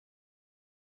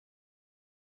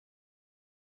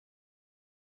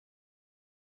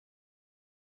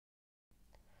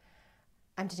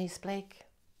I'm Denise Blake,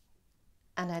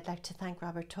 and I'd like to thank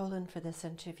Robert Toland for this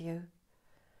interview.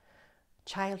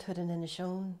 Childhood in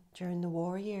Inishowen during the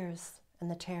war years and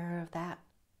the terror of that.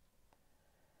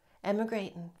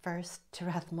 Emigrating first to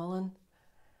Rathmullen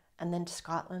and then to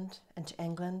Scotland and to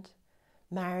England,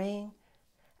 marrying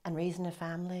and raising a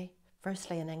family,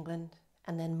 firstly in England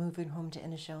and then moving home to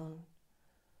Inishowen.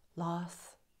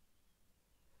 Loss,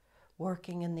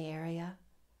 working in the area,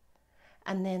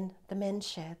 and then the men's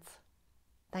sheds.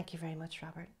 Thank you very much,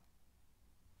 Robert.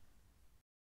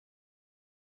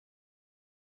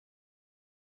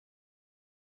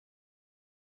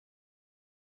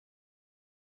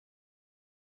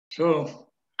 So,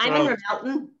 I'm in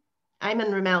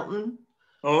Ramelton.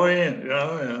 Oh yeah,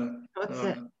 yeah. What's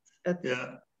it?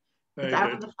 Yeah. It's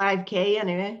out of the 5K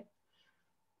anyway.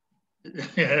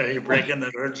 Yeah, you're breaking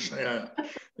the rules. Yeah,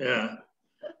 yeah.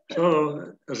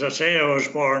 So, as I say, I was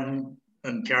born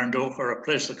in Carndale, or a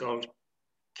place called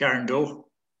Carndale.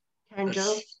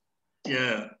 Carndale?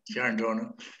 Yeah,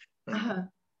 Carndale.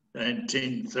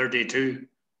 1932.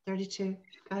 32,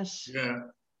 gosh. Yeah.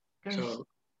 Gosh. So,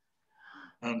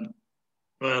 and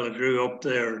well, I grew up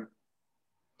there.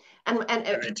 And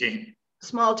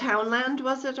small townland,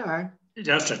 was it, or?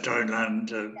 Just a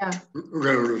townland,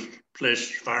 rural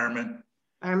place, farming.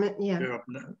 Farming, yeah. Grew up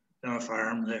in a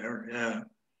farm there, yeah.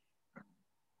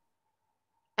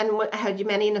 And had you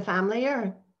many in the family,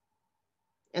 or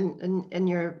in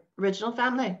your original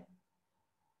family?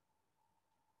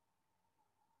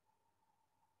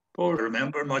 Don't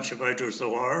remember much about it was the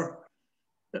war.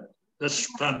 This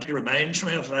plenty reminds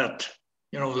me of that,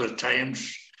 you know, the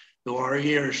times, the war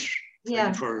years,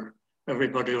 yeah, where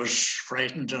everybody was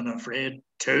frightened and afraid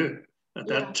too at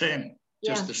that time,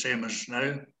 just the same as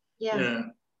now.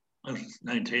 Yeah.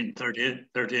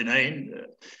 1939,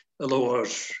 although I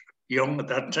was young at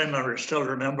that time, I still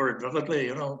remember it vividly,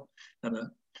 you know,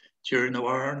 and during the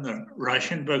war and the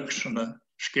ration books and the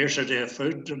scarcity of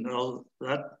food and all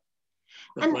that.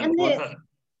 And there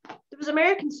was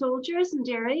American soldiers in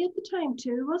Derry at the time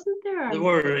too, wasn't there? There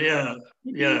were,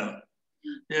 yeah.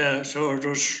 So it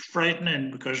was frightening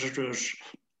because it was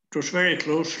very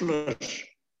close to us.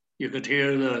 You could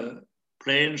hear the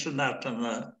planes and that, and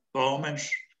the bombings,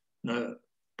 and the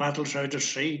battles out at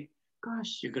sea.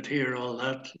 Gosh, you could hear all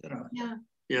that, you know.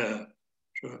 Yeah.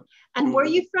 So, and were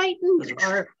you frightened,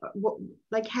 or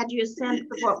like had you a sense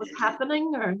of what was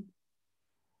happening, or?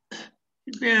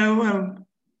 Yeah, well,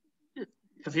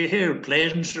 if you hear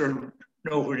planes, or you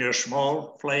know, when you're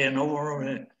small, flying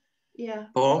over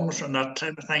bombs and that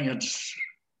type of thing, it's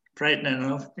frightening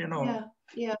enough, you know.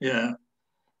 Yeah.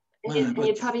 And you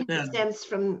probably had a sense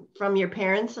from your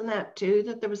parents and that too,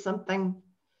 that there was something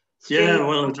strange. Yeah,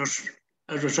 well, it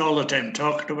was all the time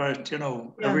talked about, you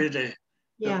know, every day.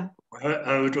 Yeah.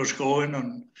 How it was going,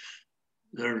 and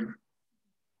they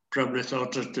probably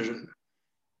thought that the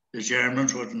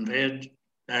Germans would invade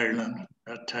Ireland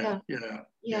that time.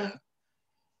 Yeah.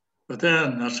 But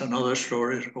then that's another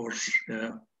story, of course.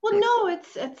 Yeah. Well, no,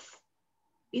 it's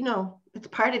you know, it's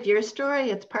part of your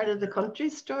story. It's part of the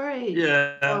country's story.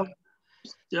 Yeah.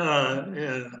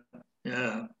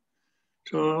 Yeah.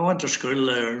 So I went to school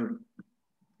there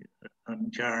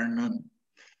in Cairn, and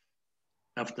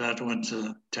after that I went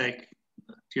to Tech.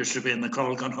 It used to be in the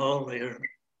Colgan Hall here.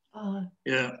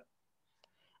 Yeah.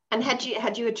 And had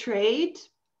you a trade?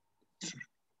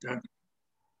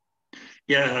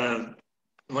 Yeah.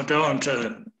 Went on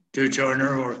to do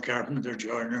joiner or carpenter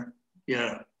joiner.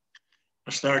 Yeah.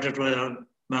 I started with a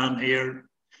man here.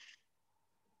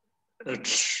 That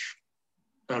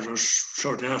was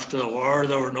shortly after the war.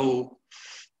 There were no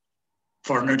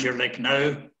furniture like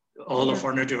now. All the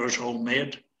furniture was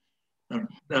homemade. And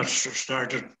that's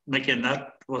started making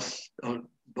that with a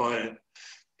boy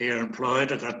here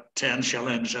employed. I got 10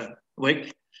 shillings a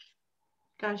week.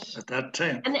 Gosh. At that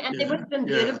time. And they would have been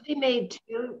beautifully made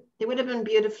too. They would have been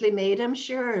beautifully made, I'm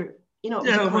sure. You know,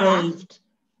 it was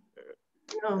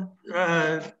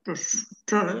craft.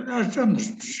 It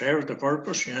didn't serve the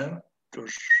purpose, It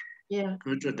was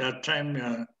good at that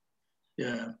time,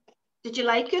 yeah. Did you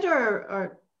like it,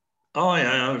 or? Oh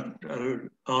yeah, I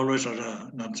always had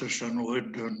an interest in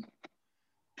wood and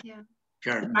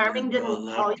gardening. Farming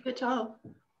didn't call you at all.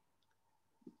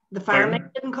 The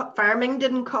farming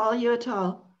didn't call you at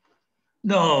all.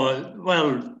 No,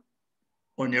 well,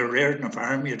 when you're reared in a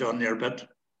farm, you done your bit.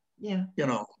 Yeah. You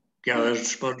know, gathered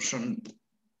spuds and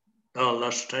all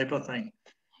that type of thing.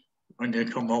 When you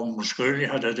come home from school, you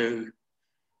had to do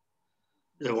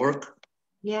the work.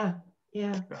 Yeah.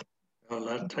 All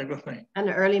that type of thing. And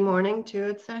the early morning too,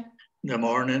 I'd say. The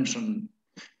mornings, and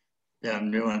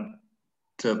then you went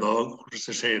to the bog, as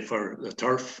they say, for the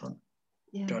turf. And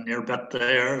Yeah. done your bit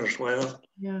there as well.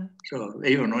 Yeah. So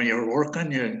even when you're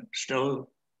working, you still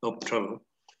up till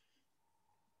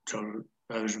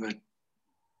I was about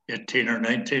 18 or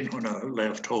 19 when I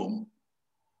left home.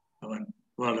 I went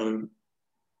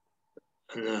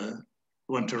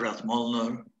to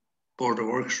Rathmullen, Board of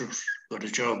Works, got a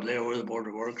job there with the Board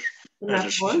of Works.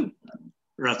 Rathmullen,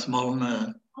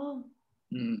 oh.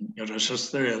 Your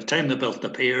sister, at the time they built the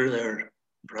pier there,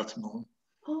 Rathmullen.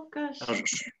 Oh gosh. That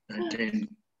was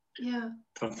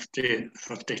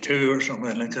 1952 or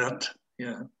something like that.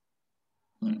 Yeah.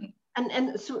 Mm.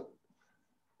 And so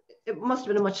it must have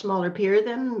been a much smaller pier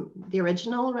than the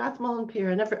original Rathmullen pier.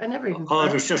 I never even. Oh,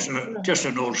 it was just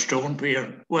an old stone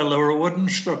pier. Well, they were a wooden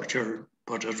structure,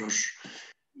 but it was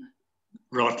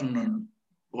rotten and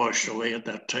washed away at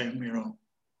that time, you know.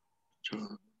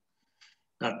 So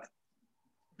that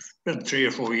spent 3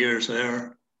 or 4 years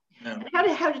there. Yeah.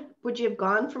 How would you have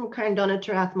gone from Carndonagh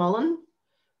to Rathmullen?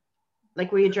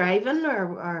 Like, were you driving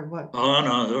or what? Oh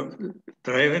no,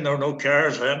 driving. There were no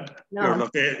cars then. No.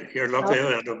 You're lucky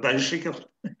we had a bicycle.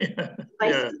 Yeah.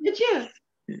 Yeah. Did you?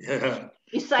 Yeah.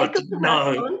 You cycled to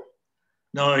Rathmullen?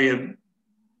 No,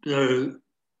 the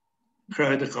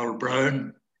crowd they called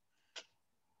Brown,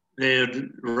 they'd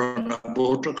run a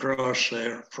boat across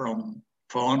there from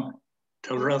Fawn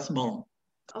to Rathmullen.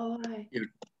 Oh, aye.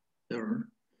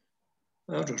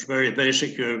 That was very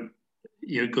basic.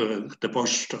 You go the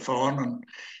bus to Fawn and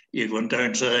you went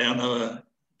down to the end of the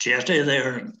jetty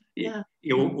there and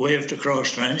you waved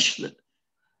across Trench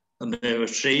and they would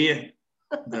see you.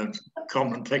 They'd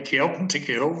come and pick you up and take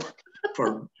you over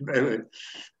for 2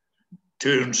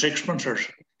 and 6pence or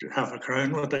half a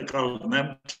crown, what they called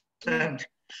them times.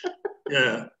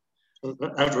 Yeah. So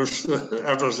that was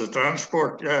the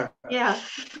transport, yeah. Yeah.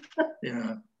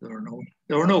 Yeah.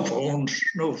 There were no phones.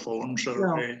 No.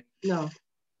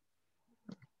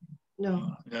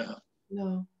 No. Yeah.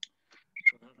 No.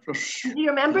 So do you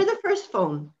remember the first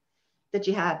phone that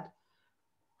you had?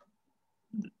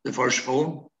 The first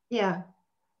phone? Yeah.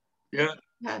 Yeah.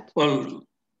 Well,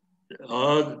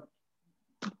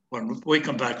 when we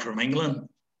come back from England,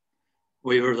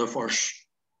 we were the first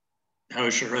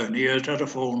house around here that had a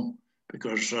phone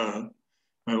because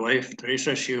my wife,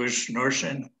 Teresa, she was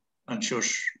nursing and she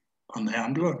was on the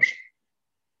ambulance.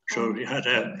 So you had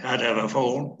to have a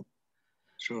phone.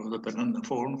 So they put in the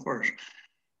phone first.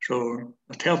 So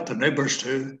it helped the neighbours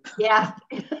too. Yeah.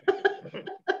 Yeah.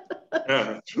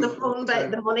 So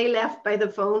the money left by the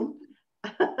phone.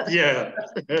 Yeah.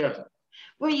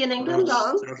 Were you in England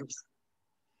long?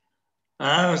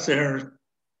 I was there,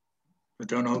 I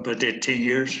don't know, about 18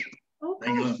 years. Oh, in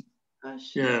England.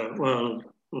 Gosh. Yeah, well,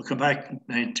 we'll come back in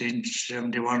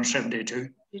 1971, 72.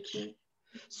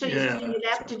 So you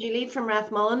left, did you leave from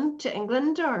Rathmullen to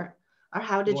England or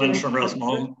how did you? Went from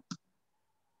Rathmullen,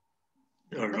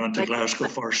 or went to Glasgow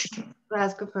first.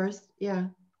 Glasgow first, yeah.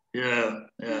 Yeah.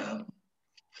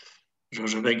 It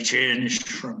was a big change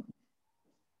from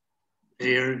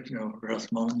here,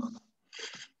 Rathmullen.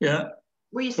 Yeah.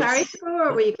 Were you sorry to go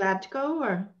or were you glad to go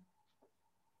or?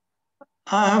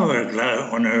 I was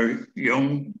glad when you're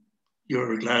young,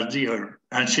 you're glad you're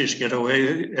anxious to get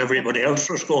away. Everybody else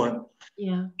was going.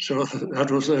 Yeah. So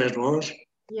that was the way it was.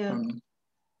 Yeah. And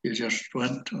you just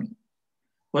went. And,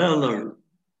 well,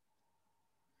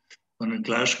 when in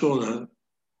Glasgow,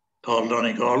 all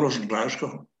Donegal was in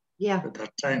Glasgow. Yeah. At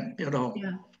that time, Yeah.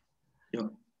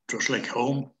 Just like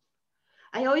home.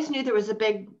 I always knew there was a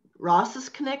big Ross's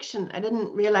connection. I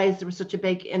didn't realize there was such a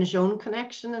big Inishone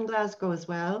connection in Glasgow as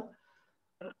well.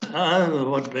 There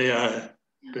would be a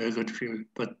good few.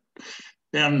 But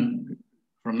then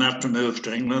from that to move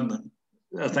to England,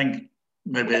 I think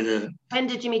maybe When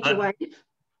did you meet your wife?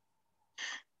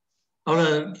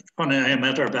 Funny, I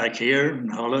met her back here in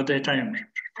holiday times.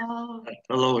 Oh.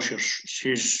 Although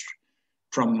she's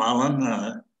from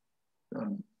Malin.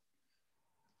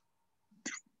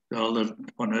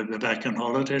 When I'd be back on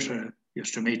holidays, I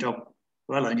used to meet up.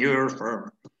 Well, I knew her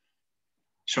for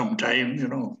some time,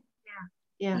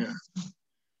 Yeah.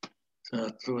 So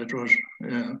that's the way it was.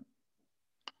 Yeah.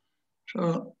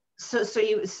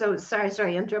 So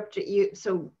sorry, interrupted you.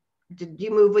 So did you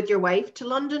move with your wife to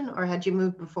London or had you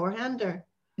moved beforehand or?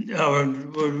 Yeah,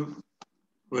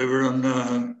 we were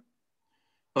on,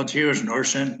 she was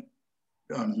nursing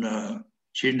and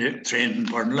she trained in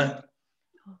Burnley.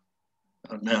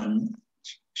 And then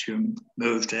she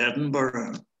moved to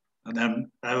Edinburgh and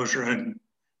then I was working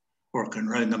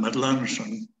around the Midlands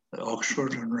and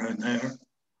Oxford and around there.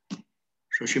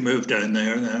 So she moved down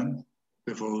there then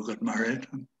before we got married.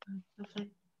 Lovely.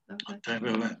 That time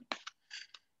we went.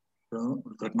 So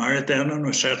we got married then and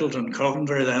we settled in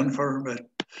Coventry then for about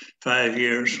 5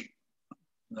 years,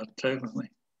 that type of thing.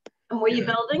 And were you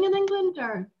building in England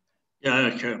or? Yeah,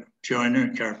 carpenter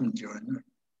joiner,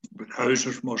 but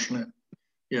houses mostly.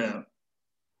 Yeah,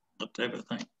 that type of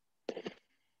thing.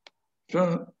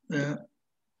 So, yeah.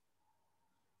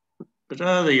 But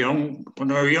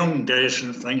when our young days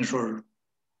and things were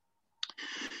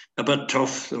a bit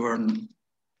tough, there were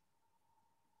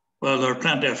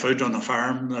plenty of food on the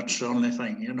farm. That's the only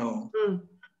thing, you know.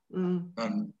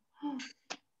 And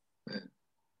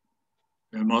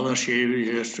my mother,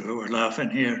 we were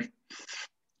laughing here.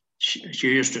 She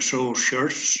used to sew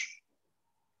shirts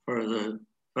for the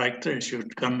factory. She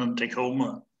would come and take home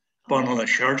a bundle of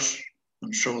shirts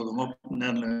and sew them up, and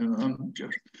then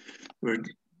just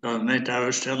the night I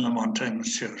was telling them one time,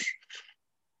 she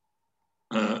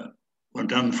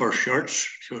went in for shirts.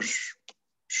 She was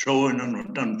sewing and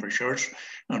went in for shirts,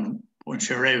 and when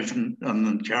she arrived in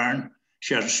the yarn,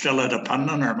 she still had a pin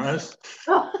in her mouth.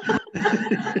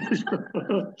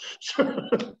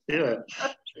 Yeah,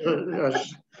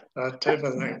 that type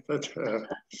of thing. But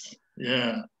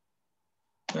yeah,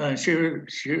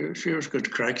 she was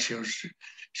good crack. She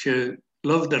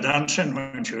loved the dancing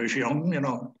when she was young. You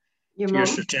know, Your she mum?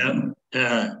 used to tell.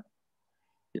 Yeah,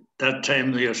 that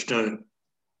time they used to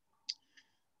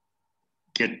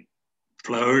get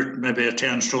flour, maybe a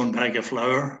 10-stone bag of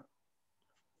flour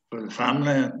for the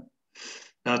family.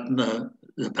 That and the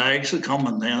bags that come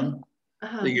in then,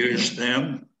 they used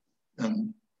them,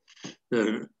 and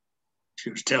she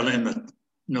was telling that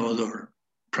they were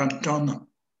printed on them.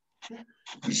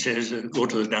 It says they go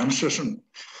to the dances and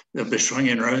they'll be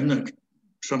swinging around, and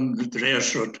some of the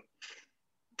dress would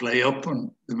play up,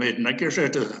 and they made knickers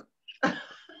out of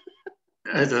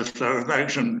the flour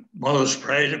bags, and Mother's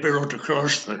Pride would be wrote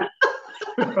across the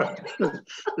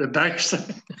the backs.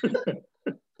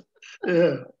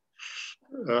 Yeah.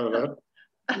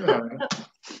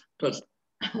 But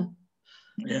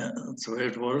yeah, that's the way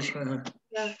it was.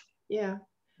 Yeah.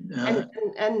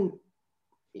 And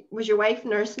was your wife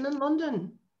nursing in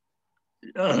London?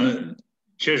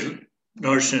 She's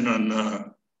nursing in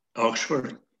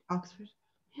Oxford. Oxford.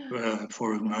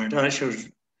 Before we married.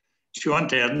 She went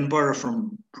to Edinburgh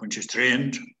from when she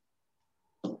trained,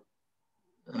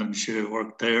 and she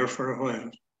worked there for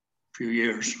a few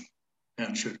years,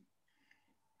 and she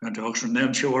went to Oxford. And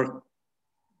then she worked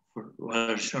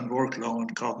she didn't work long in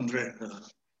Coventry.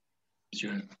 She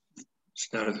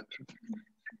started a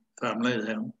family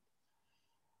then.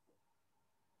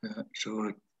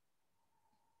 So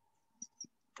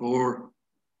 4,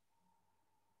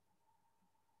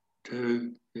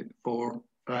 2, 4,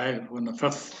 5, when the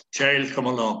 5th child come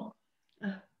along,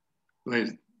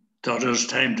 we thought it was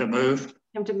time to move.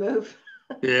 Time to move.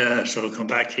 Yeah, so come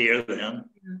back here then.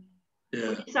 Yeah.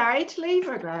 Were you sorry to leave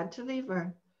or glad to leave?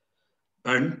 Or?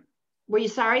 Pardon? Were you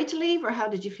sorry to leave or how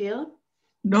did you feel?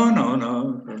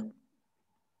 No.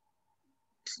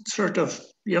 Sort of,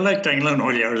 you liked England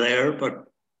while you're there, but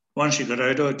once you got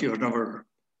out of it, you would never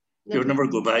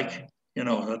go back. You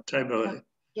know, that type of way.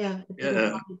 Yeah.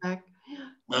 Back.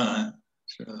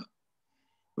 So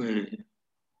we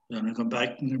then come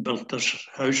back and built this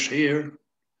house here.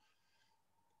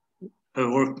 I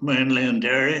worked mainly in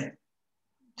Derry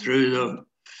through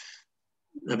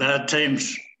the bad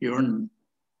times. You'd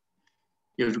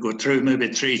go through maybe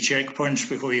 3 checkpoints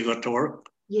before you got to work.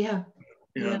 Yeah.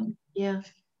 You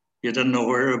didn't know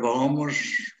where a bomb was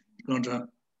going to.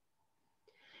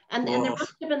 And there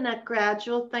must have been that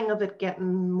gradual thing of it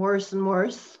getting worse and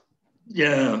worse.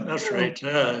 Yeah, that's right.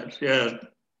 Yeah.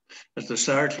 At the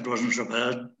start, it wasn't so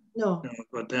bad. No.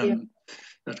 But then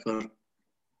that got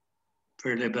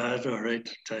fairly bad, all right,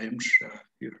 at times.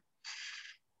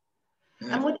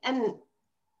 And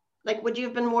would you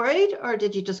have been worried, or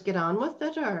did you just get on with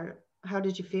it, or how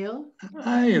did you feel?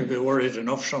 I'd be worried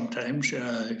enough sometimes.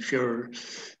 If you're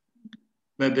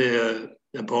maybe a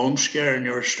bomb scare and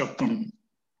you're stuck on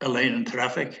a lane in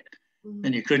traffic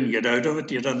and you couldn't get out of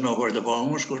it, you didn't know where the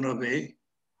bomb was going to be.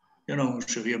 You know,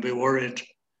 so you'd be worried.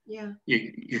 Yeah.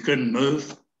 You couldn't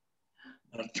move,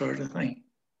 that sort of thing.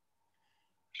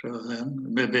 So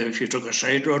then maybe if you took a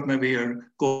side road, maybe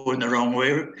you're going the wrong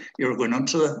way, you're going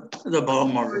into the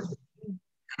bomb, or, you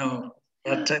know,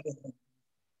 that type of thing.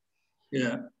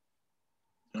 Yeah.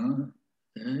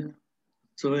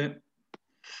 So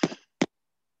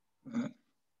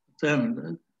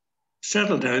then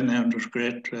settled down there, and it was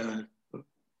great.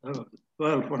 Well,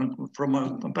 from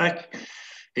I come back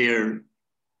here,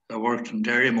 I worked in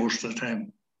Derry most of the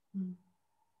time.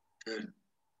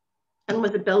 And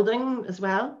with the building as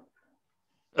well?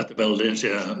 At the buildings,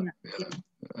 yeah.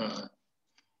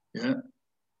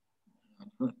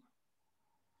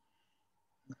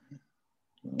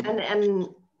 And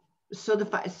so the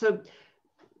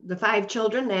 5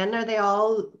 children then, are they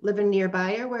all living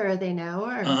nearby, or where are they now?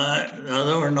 Or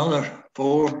there were another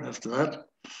 4 after that.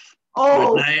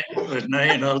 oh, With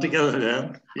 9 altogether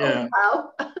then. Yeah.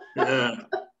 Oh, wow. Yeah.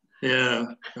 Yeah.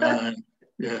 You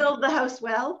Yeah. filled the house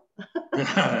well.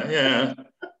 Yeah.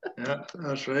 Yeah.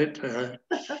 That's right.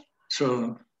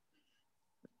 So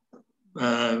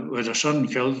with a son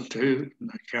killed too in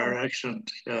a car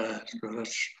accident. So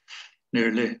that's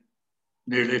nearly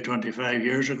 25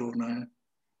 years ago now.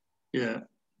 Yeah.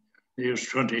 He was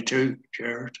 22,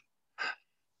 Jared.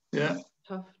 Yeah.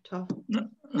 Tough. It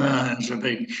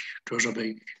was a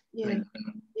big Yeah. thing.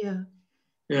 Yeah.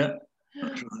 Yeah.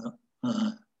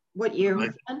 What year was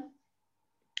that?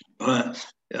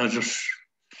 I just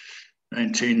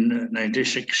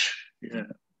 1996. Yeah.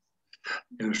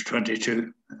 He was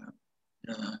 22.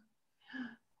 Yeah.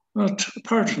 But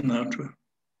apart from that,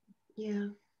 Yeah.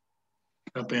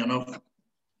 happy enough.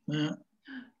 Yeah.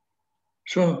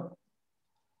 So,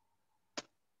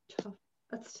 Tough.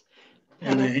 That's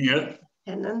anything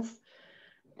penance.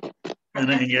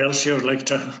 else you would like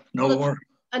to know Well, more?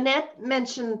 Annette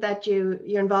mentioned that you're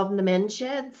involved in the men's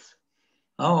sheds.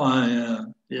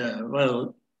 Oh, yeah.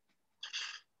 Well,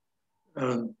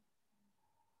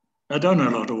 I done a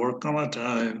lot of work on it,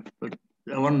 but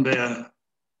I wouldn't be an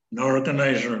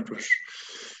organizer. It was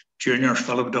Junior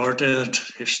Philip Doherty that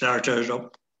he started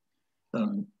up,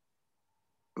 and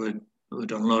we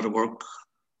done a lot of work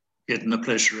getting the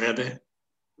place ready.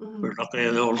 Mm-hmm. We're lucky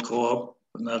the old co-op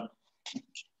and that.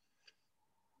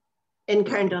 In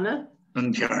Carndona?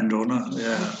 In Carndona,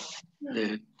 yeah.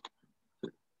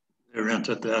 They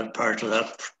rented that part of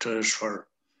that to us for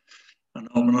a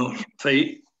nominal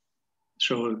fee.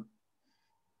 So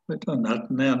we done that.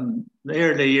 And then the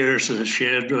early years of the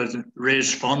shed, we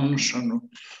raised funds and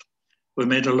we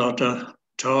made a lot of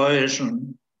toys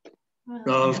and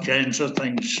all kinds of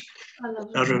things.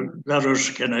 That was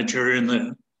kind of during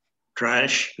the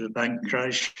crash, the bank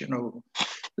crash,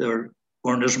 there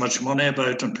weren't as much money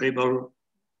about and people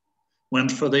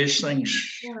went for these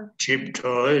things, cheap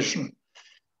toys and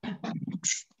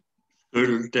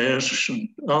school desks and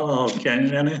all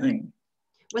kinds of anything.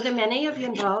 Were there many of you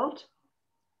involved?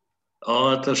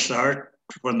 Oh, at the start,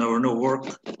 when there were no work,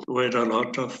 we had a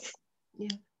lot of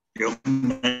young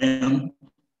men.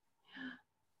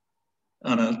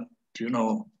 And it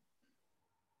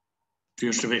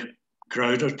used to be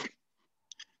crowded.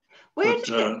 Where But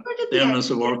did then as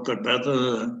the work got better,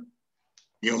 the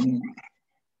young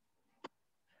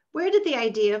Where did the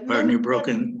idea of Bernie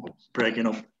breaking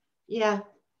up. Yeah.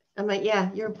 I'm like,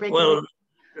 you're breaking Well, up.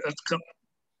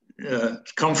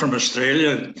 it's come from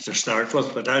Australia to start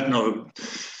with, but I know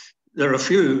there are a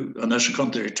few in this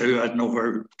country too. I know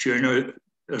where Junior,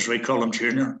 as we call him,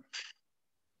 Junior,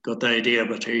 got the idea,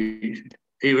 but he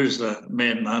was the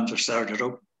main man to start it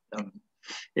up, and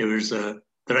he was the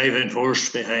driving force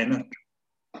behind it.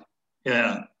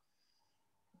 Yeah.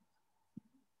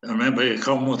 I remember you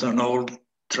come with an old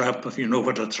trap, if you know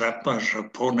what a trap is, a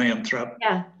pony and trap.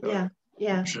 Yeah.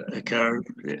 A car.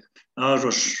 It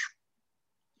was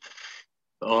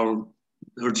all,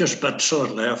 there were just bits of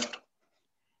it left.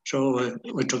 So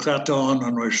we took that on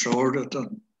and we restored it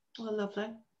and lovely.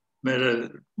 made a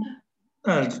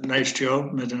nice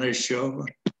job,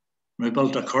 We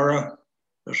built a curragh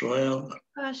as well.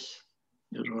 Gosh.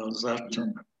 As well as that.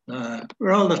 And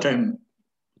we're all the time.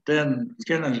 Then it's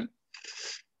kind of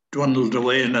dwindled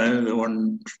away now. There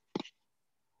weren't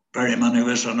very many of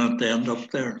us on it to end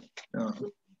up there. But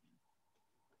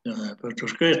it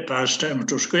was great pastime.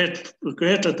 It was great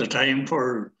at the time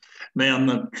for men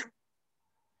that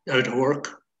out of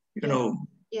work,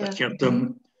 that kept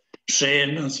them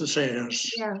sane, as they say.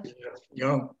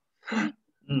 Well,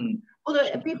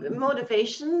 the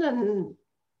motivation and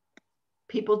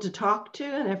people to talk to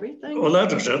and everything. Well,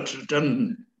 that was it. It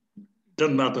didn't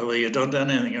matter whether you done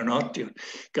anything or not. You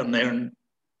come there and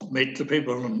meet the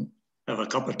people and have a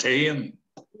cup of tea and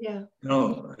a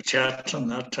chat and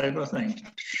that type of thing.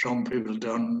 Some people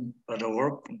done a bit of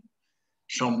work and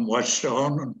some watched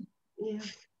on and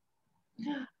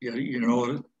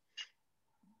you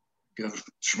give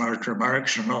smart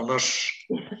remarks and all this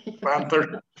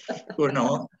banter going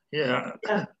on. Yeah.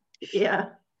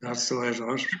 That's the way it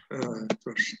was.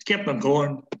 Kept them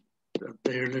going at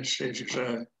the early stages.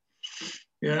 So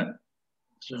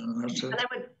that's it.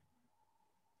 And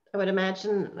I would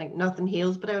imagine, like, nothing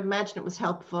heals, but I would imagine it was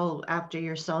helpful after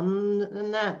your son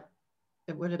and that.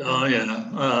 It would have been. Oh,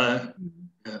 yeah.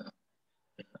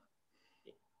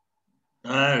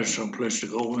 There's some place to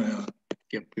go.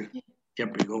 Kept me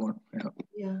going.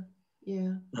 Yeah.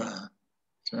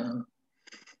 So,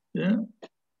 yeah.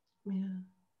 Yeah.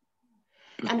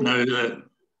 But And now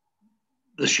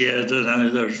the shed, now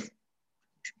there's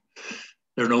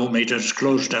no meetings,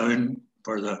 closed down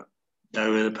for the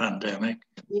now of the pandemic.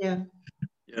 yeah.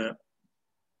 Yeah,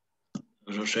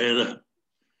 as I say, the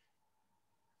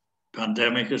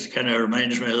pandemic is kind of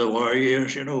reminds me of the war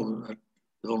years. You know,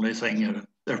 the only thing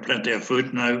there's plenty of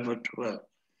food now,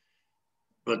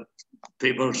 but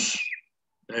people's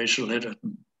isolated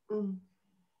and Mm.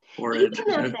 worried. Even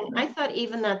that thing, I thought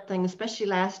even that thing, especially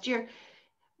last year,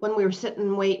 when we were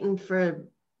sitting waiting for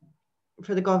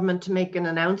the government to make an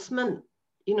announcement,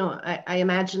 you know, I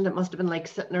imagined it must have been like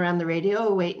sitting around the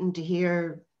radio waiting to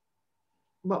hear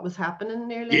what was happening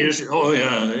nearly. Yes, oh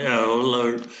yeah, yeah.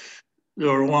 Well, there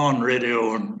were one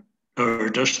radio in our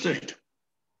district.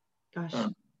 Gosh.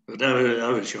 But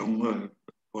I was young,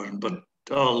 but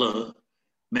all the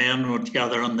men would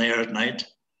gather in there at night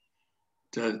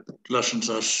to listen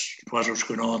to us, what was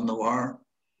going on in the war.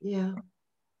 Yeah.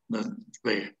 Then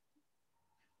we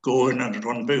going and it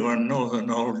wouldn't be one no, an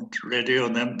old radio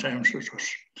in them times, it was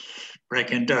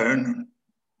breaking down.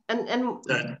 And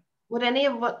Then, would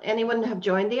anyone have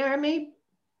joined the army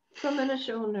from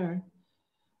Inishowen or?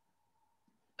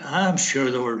 I'm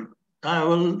sure there were,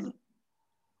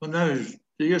 when there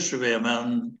used to be a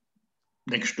man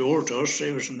next door to us,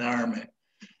 he was in the army.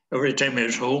 Every time he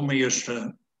was home, he used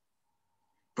to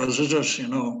visit us, you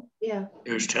know. Yeah.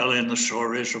 He was telling the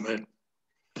stories about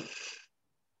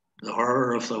the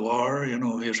horror of the war, you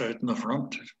know. He was out in the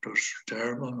front. It was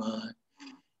terrible.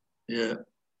 Yeah.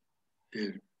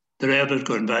 He dreaded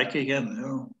going back again, you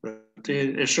know. But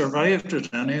he survived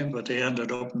it anyway, but he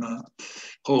ended up in a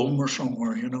home or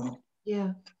somewhere, you know.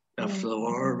 Yeah. After the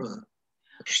war, the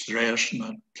stress and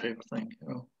that type of thing, you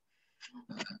know.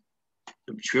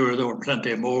 I'm sure there were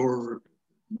plenty more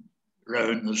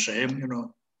around the same, you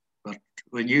know. But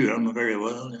we knew him very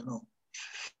well, you know.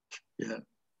 Yeah.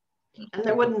 And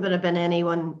there wouldn't have been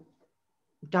anyone,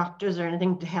 doctors or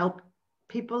anything, to help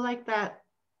people like that.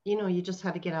 You know, you just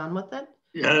had to get on with it.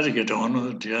 You had to get on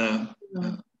with it, yeah.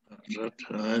 That's it.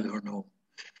 I don't know.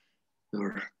 There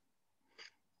were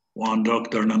one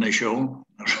doctor and any show.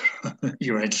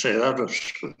 You might say that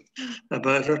was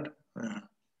about it.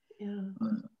 Yeah.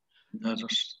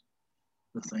 That's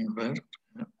the thing about it.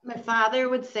 Yeah. My father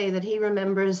would say that he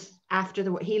remembers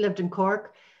after he lived in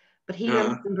Cork, but he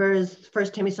remembers the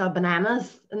first time he saw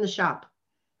bananas in the shop.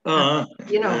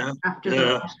 You know, after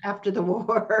the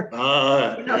war.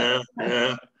 You know?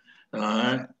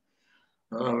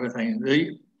 Everything.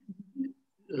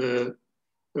 There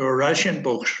were ration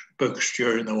books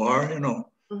during the war, you know.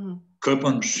 Mm-hmm.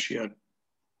 Coupons,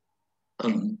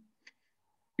 and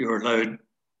you were allowed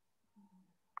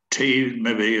tea,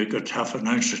 maybe you got half an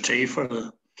ounce of tea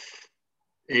for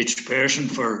each person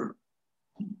for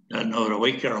a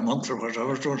week or a month or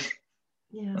whatever it was.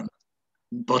 Yeah. And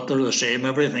butter the same,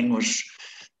 everything was,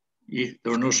 there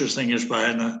was no such thing as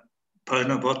buying a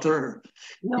pound of butter.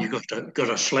 No. You got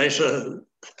a slice of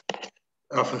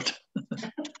it.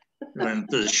 Went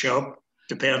to the shop,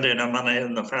 depending on money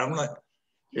in the family.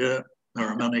 Yeah, there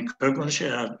were many coupons you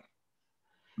had.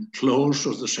 And clothes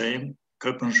was the same,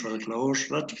 coupons for the clothes.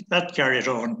 That carried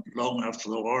on long after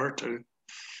the war too.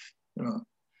 You know.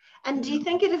 And do you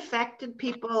think it affected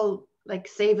people like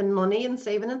saving money and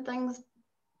saving and things?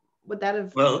 Would that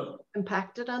have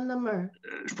impacted on them, or?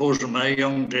 I suppose in my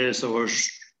young days there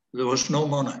was no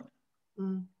money.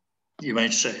 Mm. You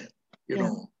might say, you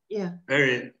know. Yeah.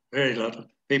 Very, very little.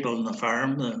 People on the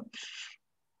farm that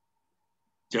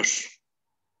just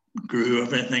grew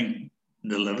everything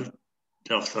they lived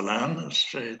off the land,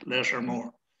 say less or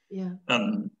more. Yeah.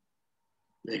 And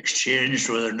they exchanged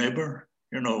with their neighbour,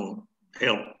 you know,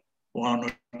 help one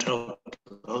would help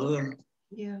the other.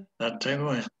 Yeah. That time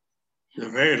away.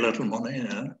 There's very little money,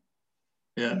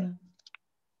 yeah.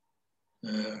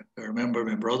 I remember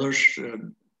my brothers,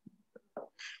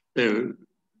 the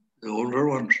older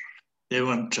ones, they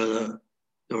went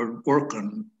they were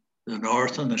working the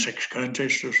north and the 6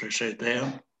 counties, as I said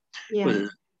then, with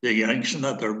the Yanks and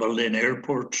that. They're building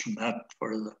airports and that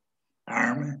for the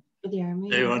army. For the army.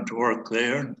 They went to work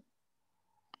there.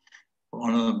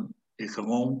 One of them, they come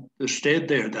home. They stayed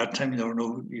there at that time.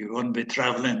 You wouldn't be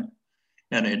traveling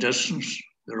any distance.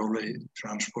 They're only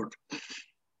transport.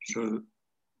 So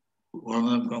one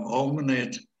of them come home and they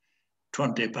had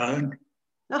 £20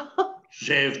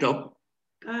 saved up.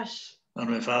 Gosh. And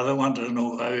my father wanted to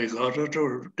know how he got it,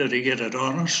 or did he get it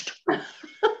honest?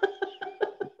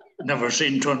 Never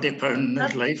seen £20 in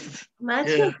his life.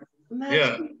 Imagine.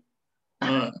 Yeah.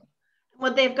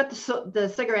 Well, they've got the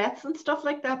cigarettes and stuff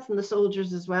like that from the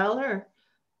soldiers as well, or?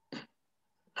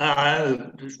 I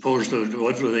suppose there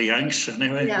would with the Yanks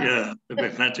anyway. Yeah. Yeah,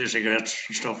 there'd be plenty of cigarettes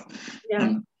and stuff. Yeah.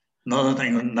 And another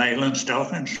thing with nylon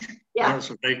stockings. Yeah. That's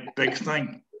a big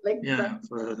thing. Like Yeah,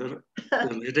 for the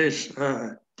ladies.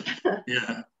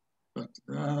 Yeah, but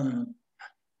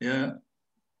yeah,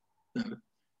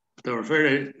 they were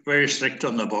very strict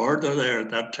on the border there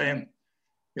at that time.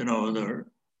 You know, the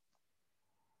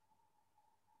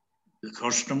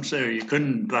customs there, you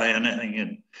couldn't buy anything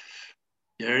in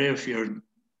the area if you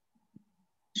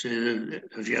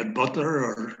had butter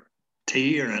or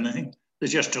tea or anything. They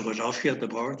just took it off you at the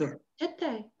border. Did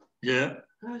they? Yeah.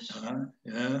 Gosh.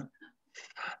 Yeah.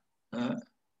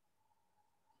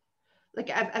 Like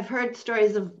I've heard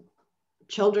stories of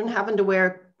children having to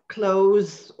wear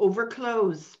clothes over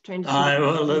clothes, trying to.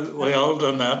 Well, we all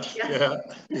done that.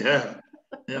 Yeah.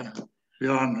 Yeah.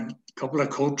 On a couple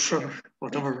of coats or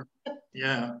whatever.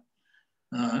 Yeah.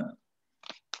 Yeah.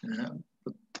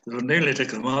 But they were nearly to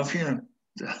come off you.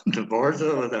 The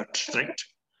border were that strict.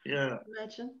 Yeah.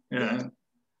 Imagine. Yeah.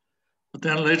 But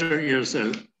then later years,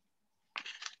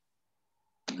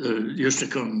 used to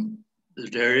come, the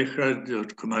dairy crowd, they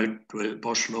would come out with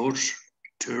bus loads,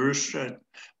 tourists.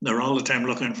 They're all the time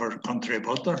looking for country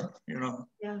butter, you know.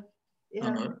 Yeah. Yeah.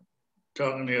 And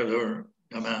talking to the other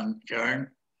man,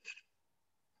 Karen,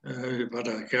 about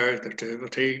a character too,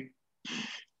 but he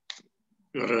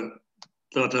got a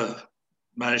lot of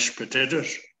mashed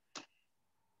potatoes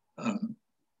and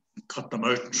cut them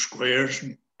out in squares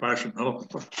and pass them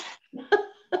up for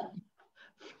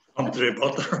country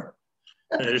butter.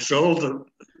 He sold it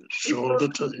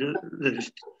to the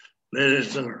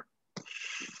ladies there.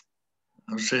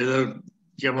 I'll say they'll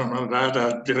give them a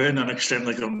bad doing the next time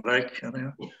they come back. You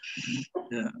know?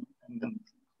 Yeah.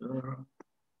 There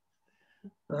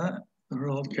are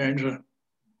all kinds of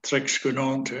tricks going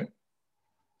on too.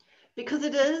 Because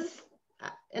it is,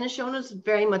 Inishowen is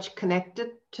very much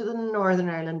connected to the Northern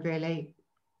Ireland, really.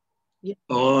 Yeah.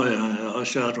 Oh, yeah. I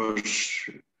thought it was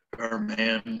our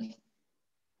main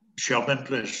shopping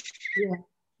place. Yeah.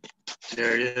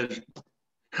 There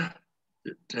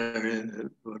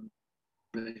would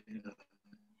be,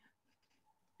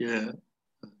 yeah.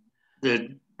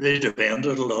 They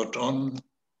depended a lot on,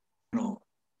 you know,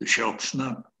 the shops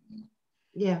now.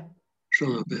 Yeah.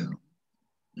 So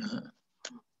yeah.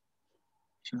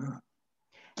 So.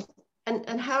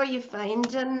 And how are you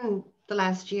finding the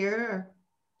last year?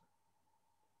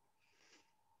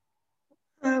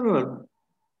 Well,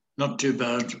 not too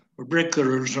bad. We're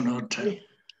breakers and all time.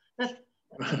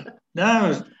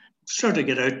 Now, sort of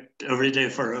get out every day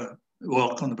for a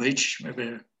walk on the beach,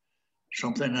 maybe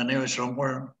something anyway,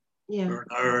 somewhere. Yeah. For an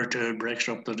hour or two, it breaks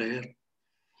up the day.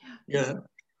 Yeah,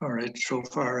 all right, so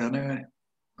far anyway.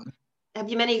 Have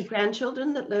you many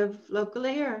grandchildren that live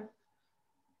locally, or?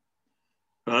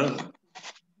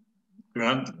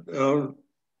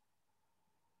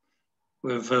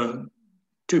 We've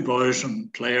two boys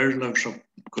and Claire lives up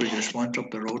Quillius Point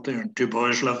up the road there, and two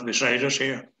boys live beside us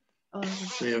here. Oh.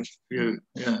 We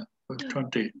have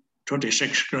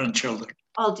 26 grandchildren.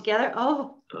 All together?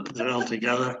 Oh. They're all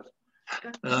together.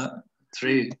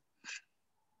 Three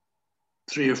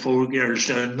or four girls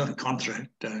down the country,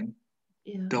 down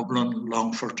Dublin,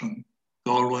 Longford and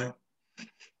Galway.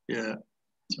 Yeah.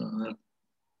 So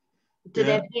did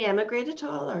any emigrate at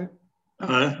all, or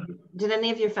did any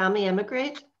of your family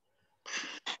emigrate?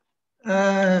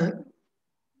 Not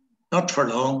for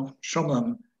long. Some of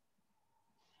them,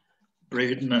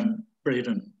 Braden,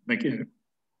 Mickey,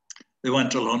 they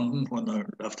went to London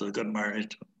after they got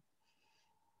married.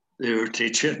 They were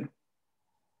teaching.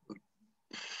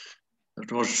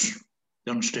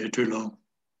 Didn't stay too long.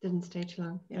 Didn't stay too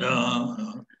long. Yeah.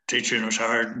 No, teaching was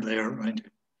hard there, mind you.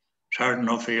 It's hard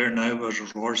enough here now, but it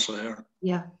was worse there.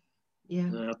 Yeah. Yeah.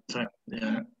 That time,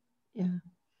 yeah. Yeah.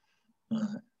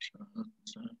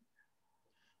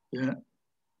 Yeah.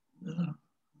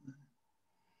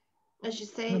 As you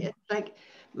say, it's like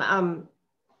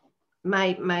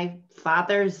my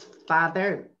father's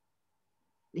father,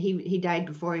 he died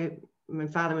before my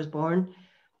father was born,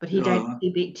 but he died of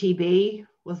TB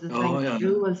was the thing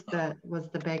too, was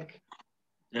the big.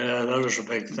 Yeah, that was a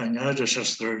big thing. I had a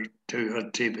sister too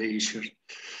had TB. She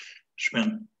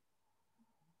spent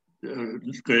a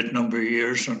great number of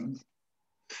years and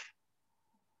a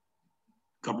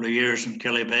couple of years in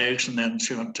Killybegs, and then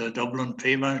she went to Dublin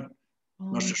FEMA.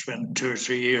 Must have spent 2 or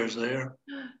 3 years there.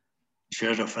 She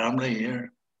had a family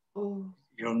here,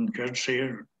 young kids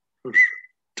here. It was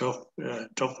tough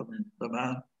on the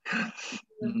man.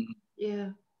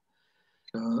 Yeah.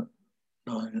 So,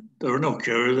 no, there was no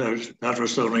cure. That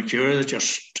was the only cure. They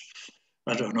just,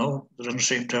 I don't know, they didn't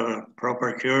seem to have a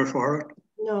proper cure for it.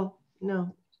 No.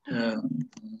 Yeah.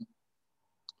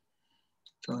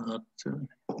 So that,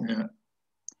 yeah.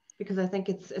 Because I think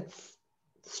it's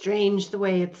strange the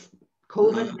way it's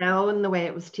COVID now and the way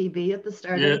it was TV at the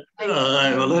start. Yeah,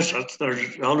 well,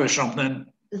 there's always something.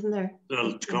 Isn't there?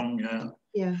 That'll come, yeah.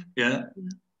 Yeah. Yeah.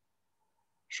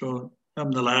 So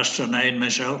I'm the last of 9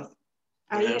 myself.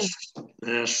 Are you?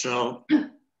 Yes, all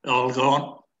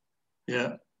gone.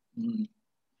 Yeah. Mm.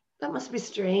 That must be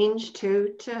strange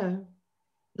too.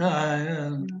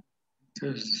 Yeah.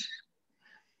 Just,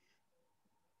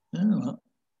 yeah.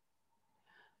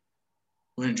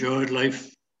 We enjoyed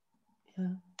life.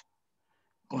 Yeah.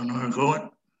 When we were going.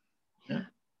 Yeah.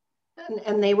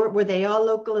 And they were they all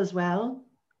local as well?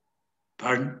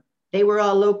 Pardon? They were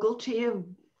all local to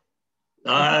you?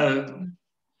 Well,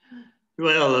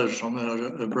 there's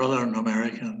a brother in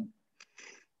America.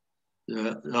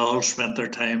 They all spent their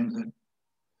time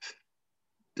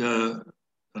in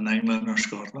England or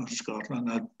Scotland.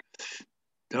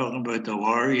 Talking about the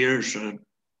war years, I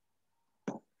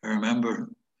remember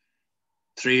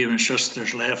 3 of my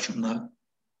sisters left in the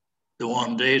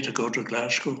one day to go to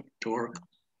Glasgow to work.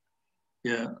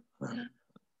 Yeah.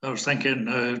 I was thinking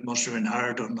it must have been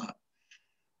hard on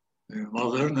your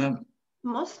mother and them.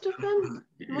 Must have been.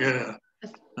 Yeah.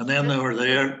 And then they were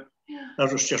there. Yeah.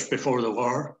 That was just before the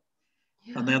war.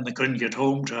 Yeah. And then they couldn't get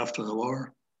home till after the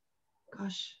war.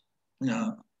 Gosh.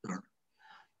 Yeah.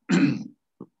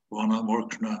 One of them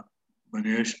worked in a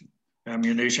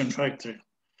ammunition factory.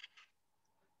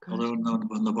 Although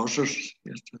when the buses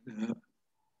used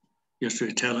to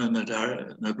be telling the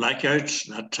blackouts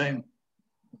that time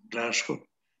in Glasgow,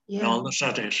 and all the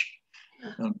cities.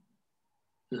 And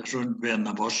this wouldn't be in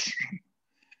the bus.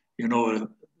 You know,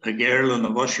 a girl in the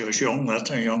bus, she was young, that's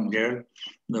a young girl, in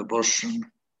the bus, and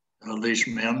all these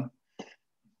men.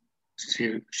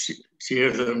 See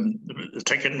the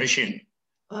ticket machine.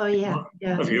 Oh, yeah.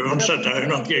 If you don't sit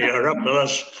down, I'll get you up with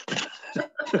us.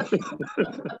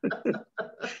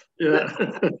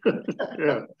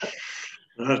 Yeah.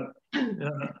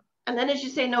 And then, as you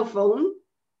say, no phone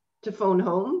to phone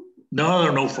home? No, there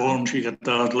are no phones. You get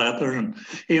that letter, and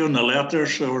even the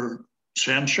letters were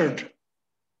censored.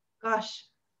 Gosh.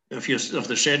 If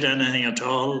they said anything at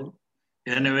all,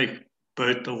 anyway,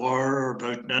 about the war or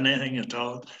about anything at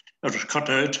all, it was cut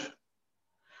out.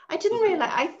 I didn't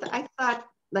realize. I thought,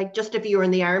 like, just if you were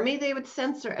in the army, they would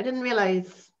censor. I didn't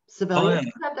realize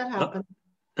civilians had that happen.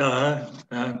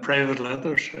 Private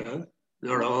letters.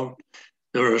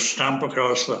 There were a stamp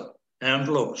across the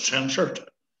envelope, censored.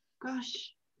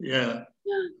 Gosh. Yeah.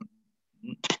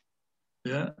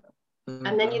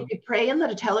 And then you'd be praying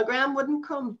that a telegram wouldn't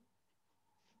come.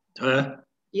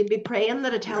 You'd be praying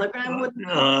that a telegram wouldn't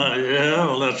come. Yeah,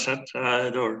 well, that's it.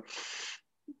 There were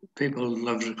people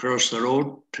lived across the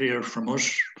road here from us.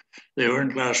 They were in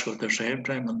Glasgow at the same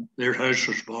time, and their house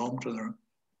was bombed, and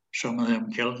some of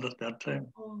them killed at that time.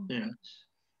 Oh. Yeah.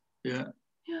 Yeah.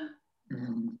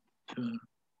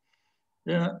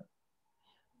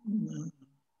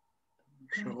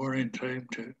 It's a worrying time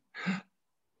too.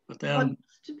 But then it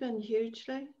must have been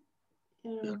hugely,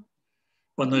 you know.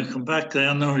 When they come back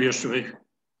then, there used to be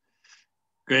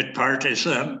great parties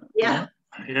then. Yeah.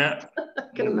 Yeah. I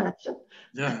can imagine.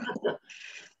 Yeah.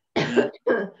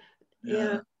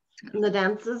 Yeah. And the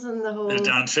dances and the whole... The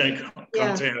dancing,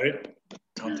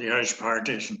 country house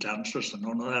parties and dances and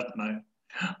none of that now.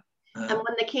 And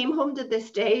when they came home, did they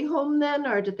stay home then,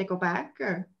 or did they go back?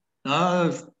 Or?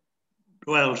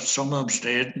 Well, some of them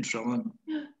stayed and some of them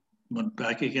went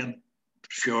back again.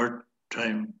 Short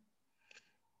time.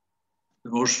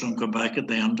 Most of them come back at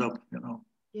the end up, you know.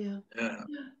 Yeah.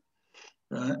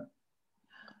 Yeah.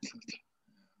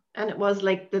 And it was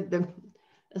like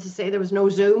as I say, there was no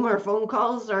Zoom or phone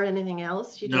calls or anything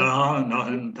else. No,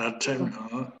 nothing that time.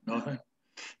 No, nothing.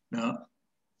 No.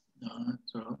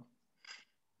 So,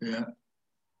 yeah.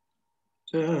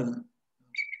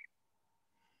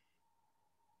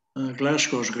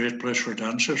 Glasgow's a great place for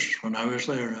dancers when I was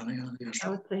there. Anyhow. I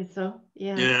would say so.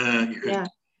 Yeah. Yeah.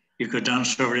 You could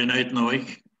dance every night in the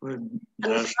week. And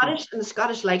the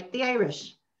Scottish liked the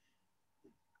Irish.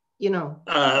 You know.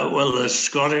 Well,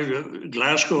 the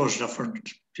Glasgow is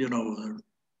different. You know.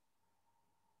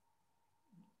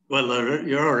 Well,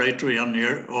 you're all right to be in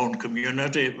your own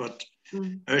community, but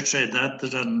outside that, they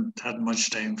didn't have much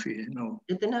time for you. You know.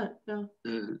 Did they not? No.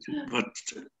 But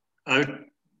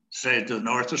outside the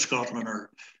north of Scotland, or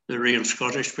the real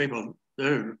Scottish people,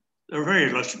 they're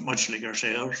very much like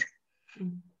ourselves.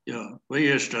 Yeah,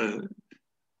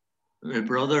 my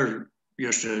brother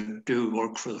used to do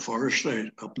work for the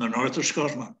forestry up in the north of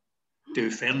Scotland, do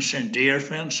fencing, deer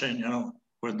fencing, you know,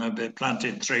 when they'd be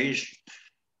planting trees.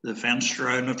 the fence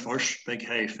around it first, big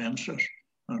high fences.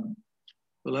 And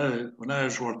when I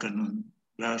was working in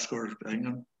Glasgow,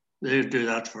 England, they'd do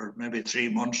that for maybe 3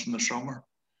 months in the summer.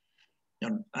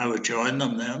 And I would join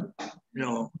them then,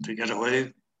 to get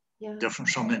away,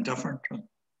 something different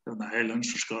than the Highlands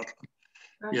of Scotland.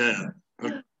 Yeah,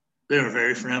 but they were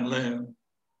very friendly and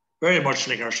very much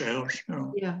like ourselves,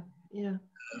 Yeah.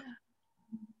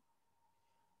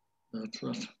 That's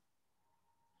it.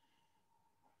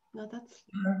 No, that's.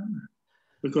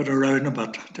 We got around a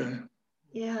bit too.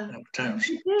 Yeah. At times.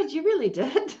 You did. You really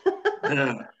did.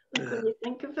 Yeah. When you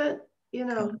think of it,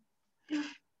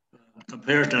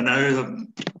 Compared to now,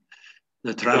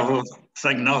 the travel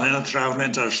thing, nothing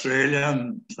traveling to Australia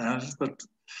and things, but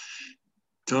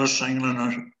to us, England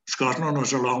or Scotland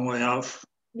was a long way off.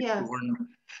 Yeah.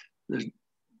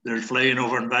 They're flying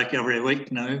over and back every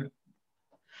week now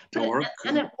to work.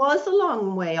 And it was a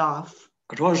long way off.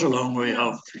 It was a long way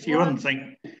off. You wouldn't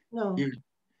think. No. You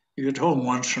get home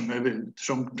once or maybe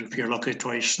if you're lucky,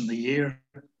 twice in the year.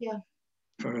 Yeah.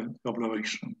 For a couple of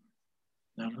weeks.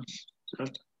 That's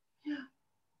it. Yeah.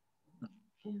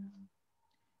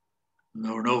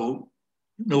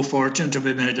 No fortune to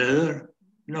be made either.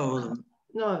 No,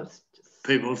 it's just...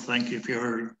 People think if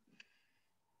you're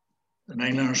in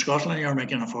England or Scotland, you're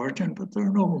making a fortune, but there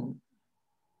are no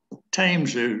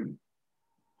times the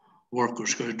work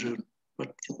was good,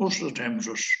 but most of the times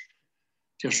was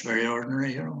just very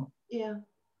ordinary, Yeah.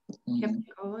 Kept you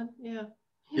going, yeah.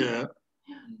 Yeah.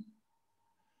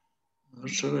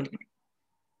 That's it.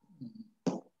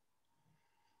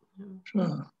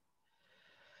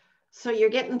 So you're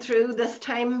getting through this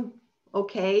time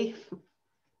okay?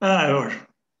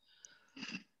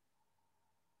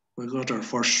 We got our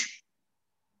first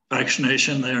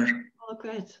vaccination there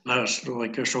last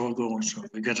week or so ago, so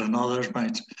we get another.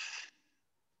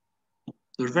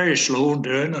 They're very slow in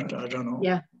doing it, I don't know.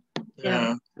 Yeah.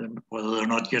 Whether they're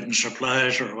not getting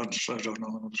supplies or what, I don't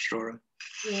know the story.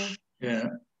 Yeah.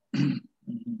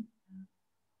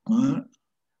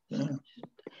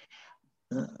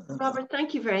 Robert,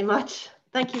 thank you very much.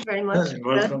 Thank you very much. You're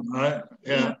welcome.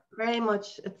 Yeah. Very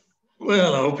much.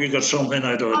 Well, I hope you got something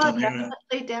out of it. Anyway.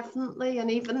 Definitely. And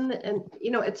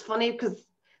it's funny because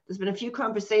there's been a few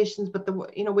conversations, but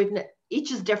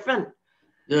each is different.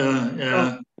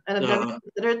 Yeah. And I've never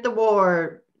considered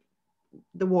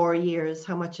the war years,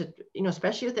 how much it,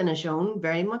 especially within a zone,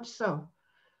 very much so.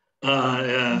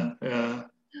 Yeah.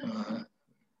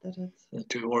 That is. The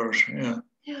 2 wars, yeah.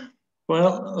 Yeah.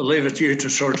 Well, I'll leave it to you to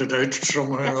sort it out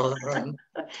somewhere or other.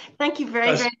 Thank you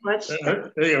very much.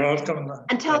 You're welcome.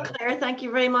 And tell Claire, thank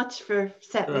you very much for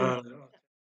setting